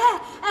好嘞，好嘞，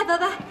哎，拜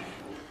拜。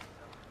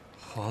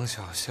黄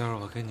小仙儿，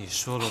我跟你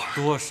说了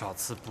多少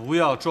次不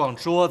要撞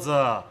桌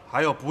子，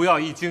还有不要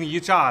一惊一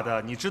乍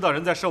的。你知道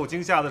人在受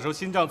惊吓的时候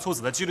心脏猝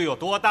死的几率有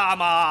多大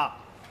吗？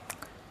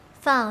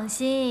放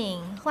心，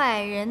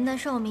坏人的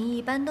寿命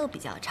一般都比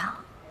较长。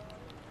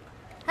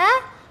哎，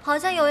好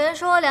像有人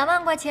说2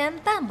万块钱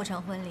办不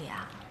成婚礼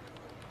啊？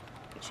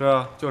是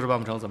啊，就是办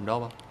不成，怎么着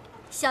吧？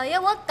小爷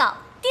我搞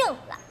定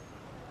了。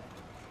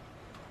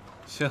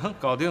行，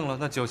搞定了。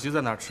那酒席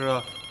在哪儿吃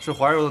啊？是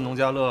怀柔的农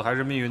家乐还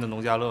是密云的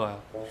农家乐呀？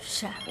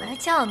什么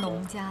叫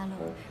农家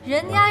乐？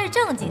人家是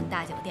正经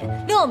大酒店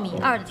，6.2米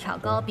的挑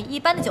高，比一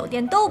般的酒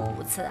店都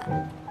不次。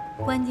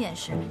关键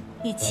是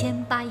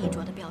1800一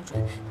桌的标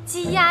准，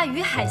鸡鸭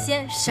鱼海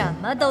鲜什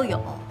么都有。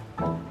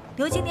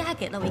刘经理还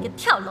给了我一个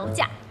跳楼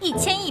价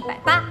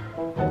，1180，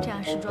这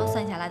样10桌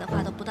算下来的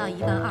话都不到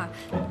1.2万，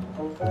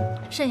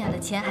剩下的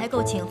钱还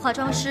够请化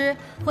妆师、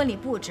婚礼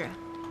布置，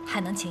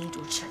还能请一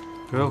主持。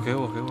给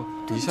我！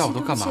你一下午都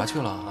干嘛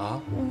去了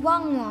啊？我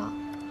忘了。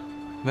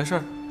没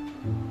事，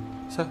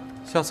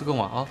下次更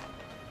晚啊。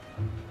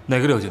哪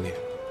个刘经理？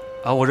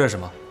啊，我认识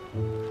吗？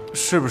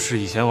是不是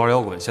以前玩摇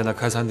滚，现在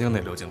开餐厅那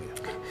刘经理？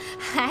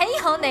还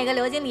有哪个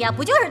刘经理啊？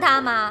不就是他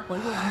吗？我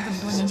入行这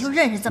么多年就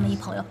认识这么一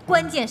朋友，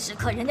关键时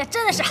刻人家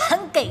真的是很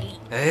给力。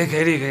哎，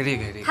给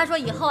力！他说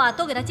以后啊，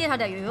都给他介绍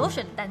点有油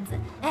水的单子。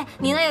哎，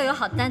你那要有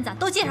好单子啊，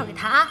都介绍给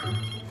他啊。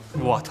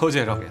我都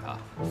介绍给他。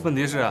问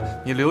题是啊，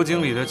你刘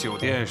经理的酒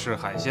店是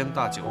海鲜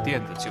大酒店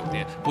的酒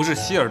店，不是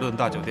希尔顿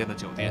大酒店的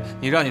酒店。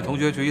你让你同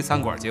学去一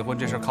餐馆结婚，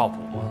这事靠谱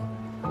吗？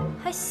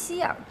还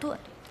希尔顿，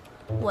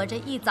我这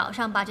一早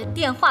上把这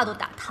电话都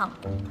打烫了。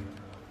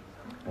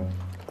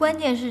关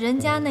键是人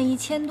家那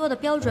1000多的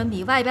标准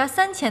比外边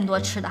3000多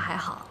吃的还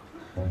好，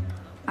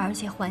而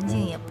且环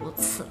境也不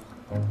次。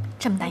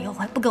这么大优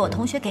惠不给我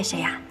同学给谁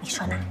呀？你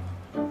说呢？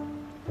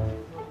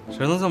只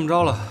能这么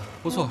着了。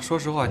不错，说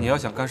实话，你要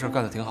想干事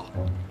干得挺好。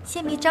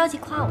先别着急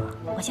夸我，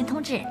我先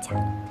通知人家。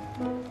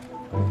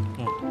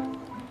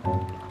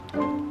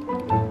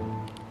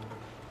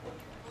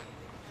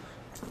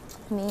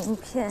名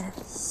片、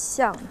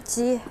相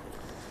机、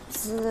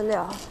资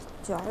料、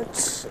卷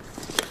尺。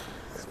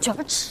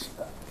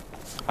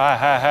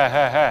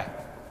嗨，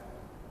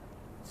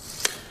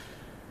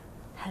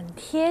很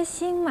贴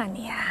心嘛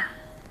你啊！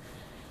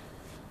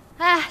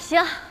哎，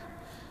行，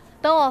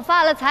等我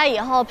发了财以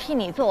后，聘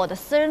你做我的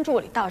私人助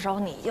理，到时候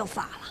你就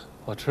发了。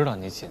我知道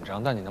你紧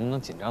张，但你能不能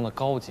紧张的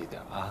高级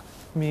点啊？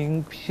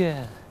名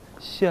片、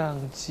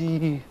相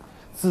机、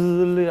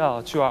资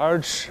料、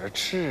卷尺，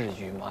至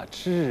于吗？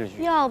至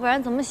于？要不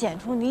然怎么显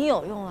出你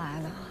有用来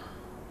呢？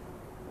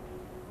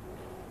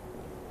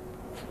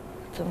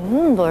怎么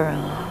那么多人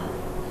啊？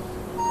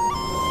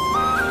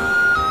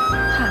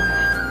看看，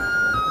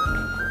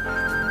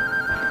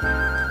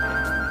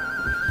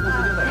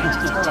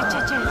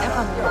这来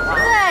放不了啊！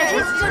对，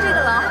就这个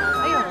楼。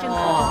哎呦，真好。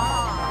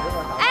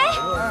哎，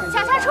小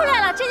夏出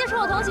来了，这就是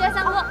我同学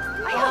三姑。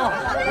哎呦，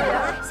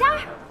仙儿，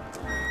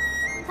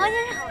王先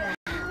生。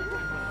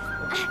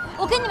哎，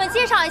我跟你们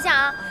介绍一下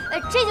啊，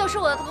这就是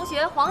我的同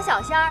学黄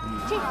小仙儿，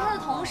这是他的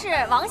同事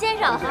王先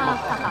生。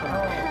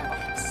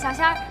小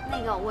仙儿，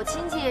那个我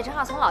亲戚正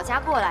好从老家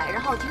过来，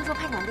然后听说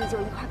看场地就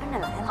一块跟着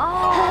来了。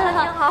哦，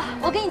您好，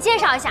我给你介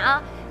绍一下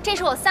啊，这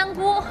是我三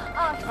姑，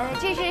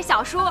这是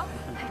小叔，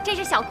这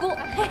是小姑。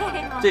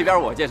这边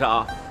我介绍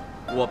啊，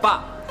我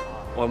爸、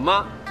我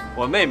妈、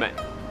我妹妹、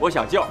我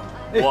小舅、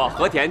我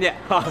和甜甜，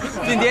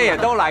今天也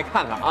都来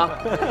看看啊。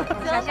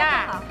小仙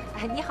儿，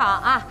你好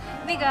啊，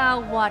那个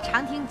我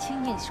常听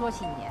亲戚说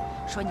起你。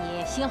说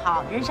你心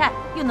好人善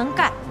又能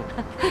干，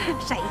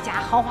在一家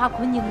豪华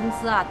婚庆公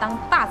司啊当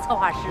大策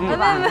划师，对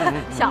吧？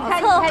小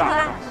策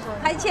划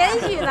还谦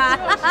虚呢。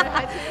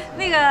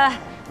那个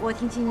我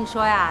听青青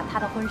说呀，她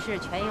的婚事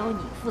全由你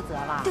负责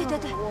了。对，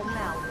我们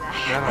俩。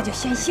哎呀，那就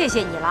先谢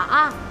谢你了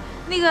啊。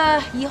那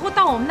个以后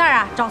到我们那儿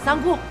啊，找三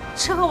姑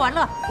吃喝玩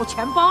乐，我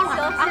全包了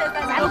啊。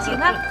咱请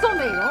她做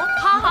美容。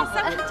好，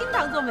三姑经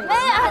常做美容。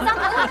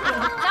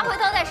咱回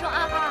头再说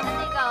啊。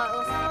那个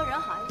我三姑人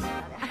好就行了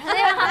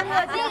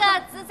点。那个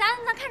咱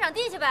看场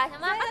地去呗，行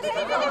吗？对，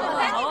赶紧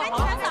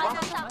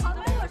扫。好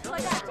多人有车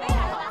站。这个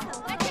很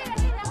快，这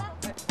个。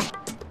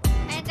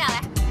哎，这样来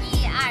，1、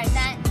2、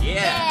3，耶！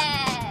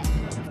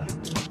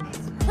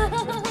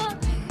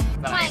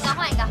换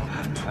一个。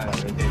哎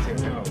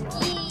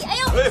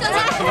呦，小心！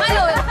哎呦，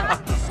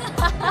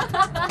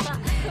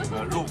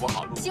路不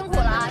好，辛苦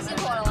了，王先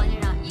生。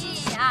1、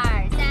2、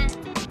3。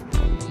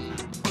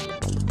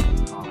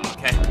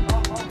OK。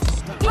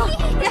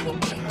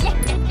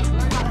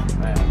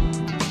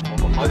我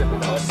们好久不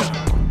聊天了。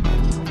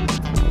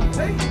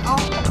好。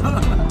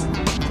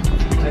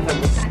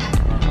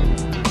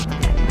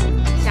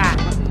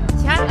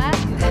仙儿，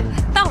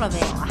到了没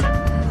有啊？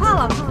快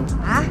了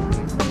啊？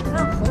那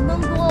红灯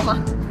多吗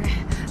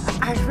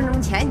？20分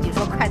钟前你就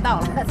说快到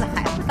了，咋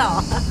还不到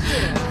啊？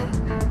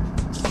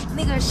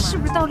那个是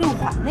不是到6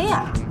环了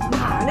呀？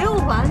哪6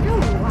环？这5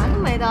环都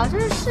没到，这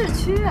是市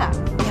区。哎呀，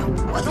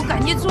我都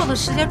感觉坐到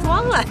石家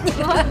庄了。你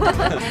们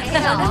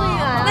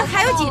那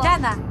还有几站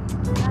呢？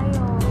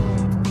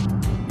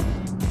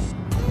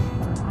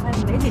还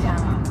没几站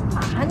了，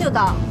马上就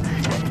到。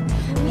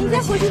您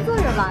先回去坐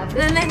着吧。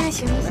那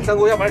行。三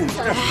姑，要不然你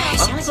坐这儿。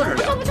行，坐这儿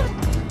聊。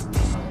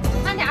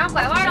慢点啊，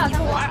拐弯了，三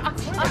姑。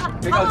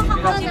别着急，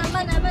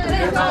慢点。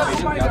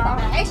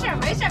没事。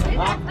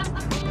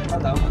稍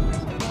等，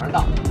马上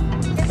到。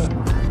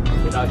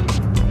别着急。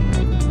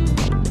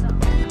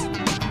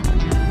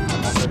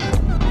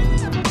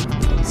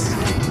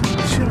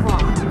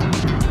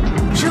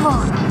师傅，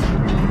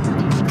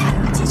还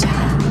有几站？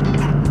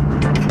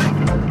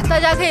大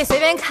家可以随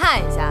便看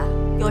一下，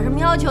有什么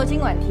要求尽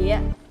管提。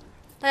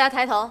大家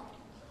抬头，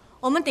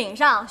我们顶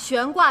上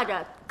悬挂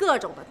着各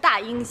种的大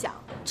音响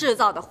制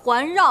造的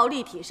环绕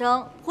立体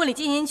声，婚礼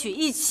进行曲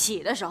一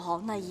起的时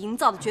候，那营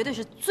造的绝对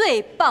是最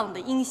棒的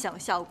音响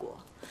效果。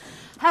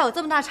还有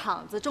这么大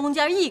场子，中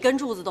间一根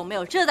柱子都没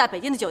有，这在北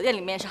京的酒店里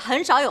面是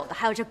很少有的。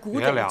还有这古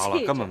典的气质。别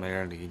聊了，根本没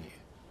人理你。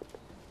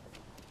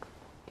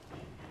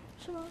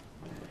是吗？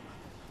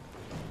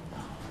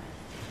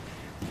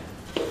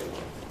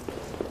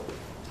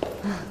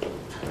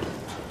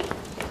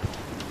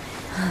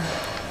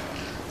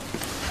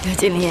刘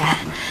经理，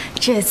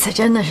这次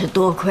真的是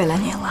多亏了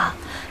您了，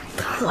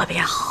特别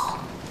好。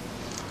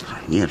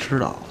你也知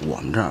道，我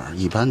们这儿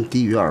一般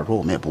低于20桌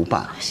我们也不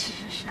办。是。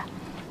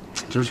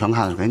今儿全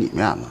看是给你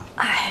面子。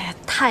哎，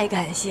太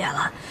感谢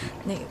了。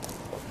那个，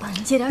帮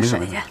您接点水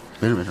去。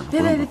没事。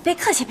别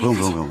客气，不用，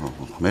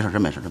没事，真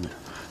没事。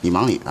你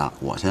忙你的，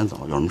我先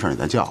走，有什么事你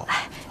再叫我。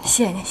哎，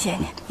谢谢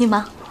您，您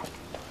忙。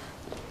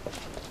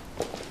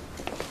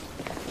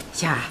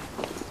仙儿，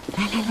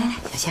来，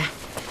小仙儿，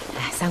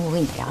来，三姑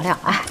跟你聊聊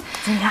啊。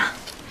怎么样？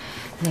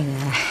那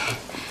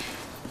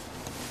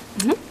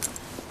个，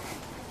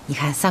你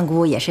看三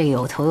姑也是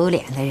有头有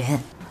脸的人，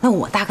那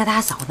我大哥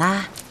大嫂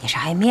呢也是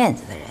爱面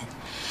子的人。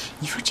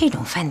你说这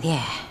种饭店，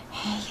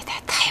也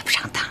太不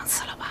上档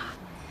次了吧？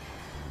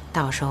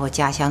到时候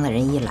家乡的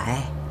人一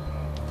来，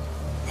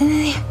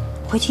那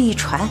回去一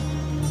传，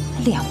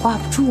脸挂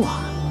不住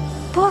啊！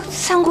不，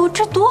三姑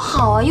这多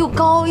好啊，又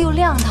高又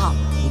亮堂。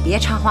你别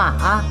插话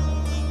啊！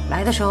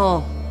来的时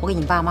候我给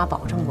你爸妈保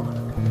证过了，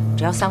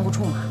只要三姑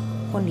出马，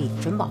婚礼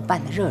准保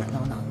办得热热闹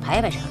闹、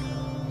排排整整。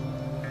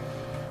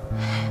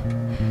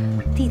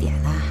地点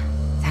呢，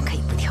咱可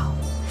以不挑，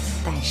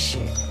但是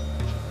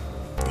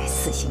得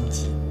4星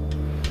级。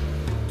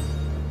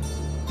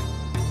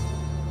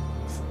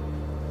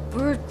不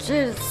是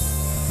这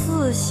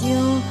4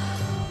星，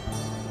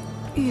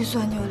预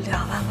算就2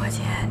万块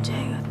钱，这个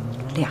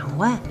2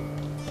万，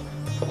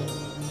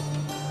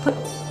不是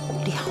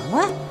2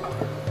万？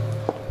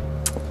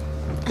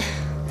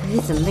你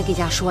怎么没给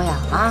家说呀？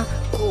啊，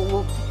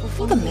我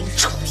你个没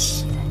出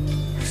息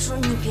的！说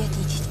你别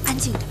你安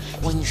静点。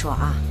我跟你说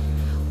啊，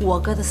我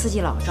哥的4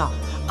季老赵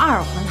2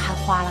婚还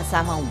花了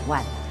3万5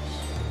万呢，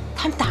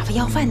他们打发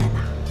要饭的呢。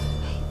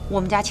我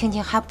们家青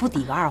青还不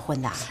抵个2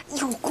婚的。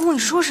哟，姑，你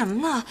说什么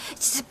呢？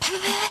呸！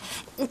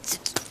你这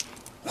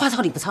话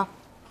糙理不糙，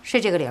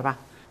是这个理吧？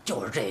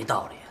就是这一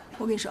道理。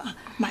我跟你说啊，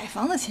买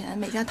房的钱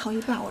每家掏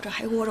一半，我这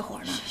还窝着火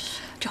呢。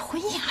这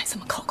婚宴还这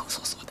么抠抠搜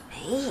搜的。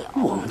没有，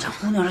我们家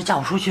姑娘是嫁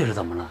不出去是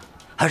怎么了？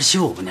还是欺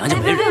负我们娘家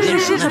没人呢？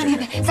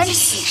别，咱这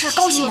喜事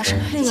高兴的事。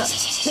那个，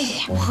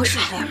我合适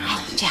这样啊，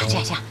这样，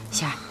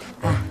仙儿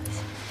啊，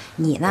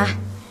你呢，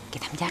给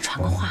他们家传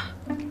个话，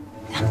让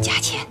他们加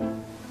钱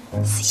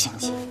，4星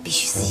级，必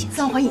须4星级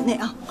，3环以内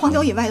啊，荒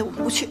郊野外的我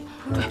们不去。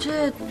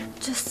这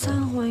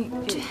3环，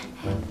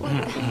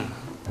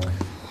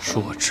恕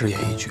我直言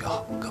一句啊，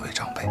各位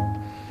长辈，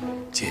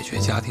解决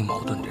家庭矛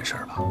盾这事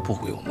儿吧，不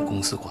归我们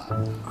公司管。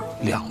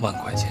2万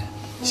块钱，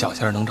小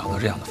仙儿能找到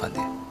这样的饭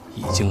店，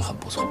已经很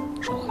不错，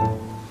是吧？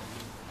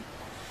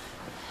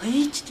哎，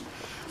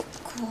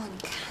姑，你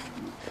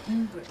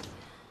看，不是。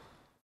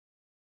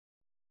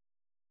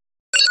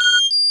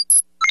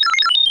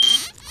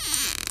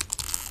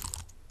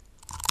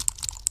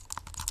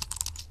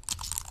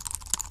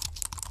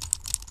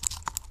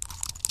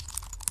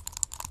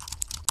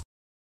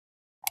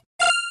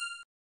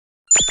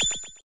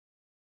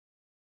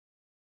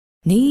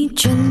你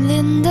眷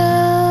恋的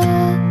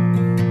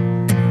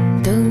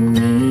都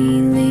已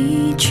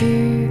离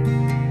去，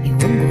你问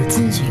过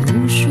自己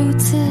无数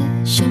次，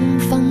想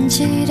放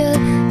弃的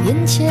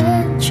眼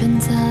前全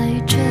在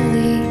这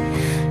里，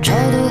超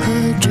脱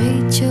和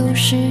追求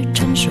时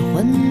常是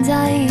混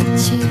在一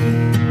起。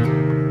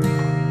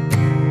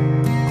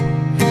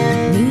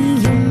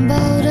你拥抱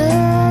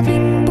的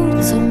并不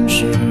总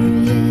是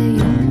也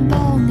拥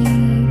抱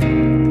你，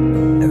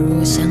而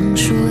我想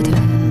说的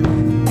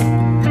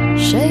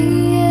谁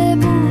也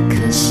不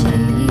可惜。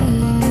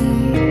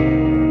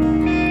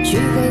去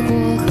挥霍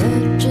和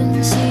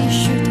珍惜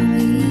是同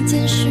一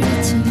件事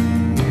情，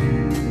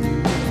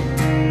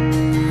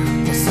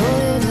我所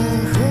有的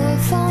何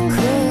方何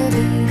必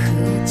何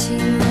其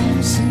荣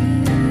幸，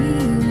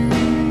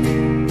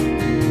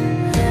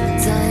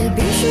在必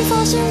须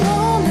发现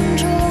我们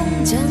终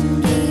将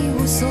一无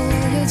所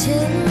有前，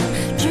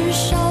至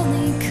少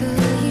你可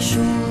以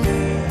说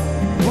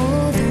我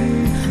懂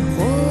活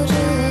着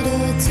的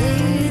最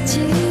寂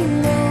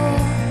寞。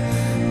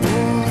我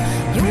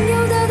拥有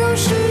的都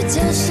是侥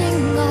幸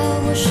啊，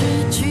我失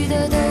去的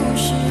都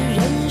是人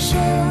生。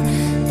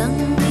当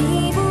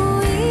你不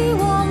遗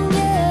忘也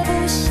不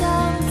像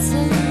曾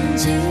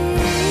经，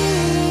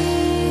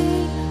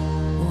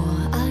我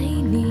爱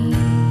你。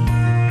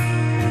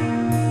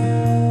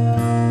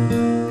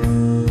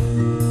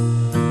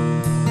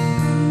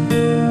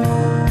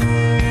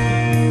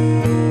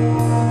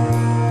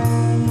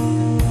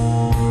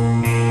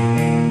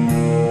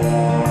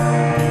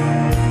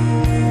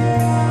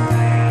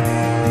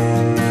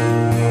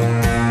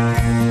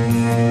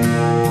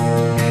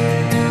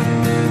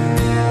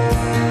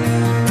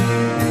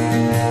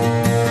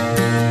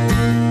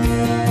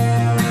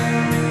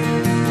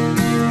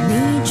你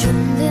眷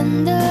恋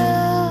的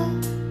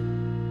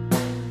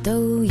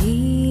都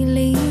已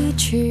离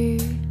去，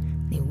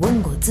你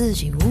问过自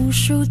己无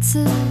数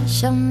次，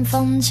想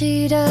放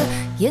弃的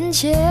眼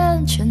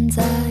前全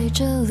在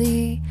这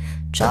里，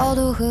超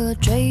脱和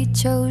追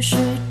求时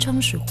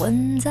常是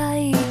混在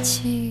一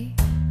起。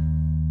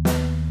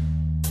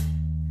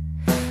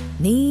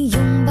你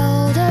拥抱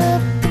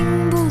的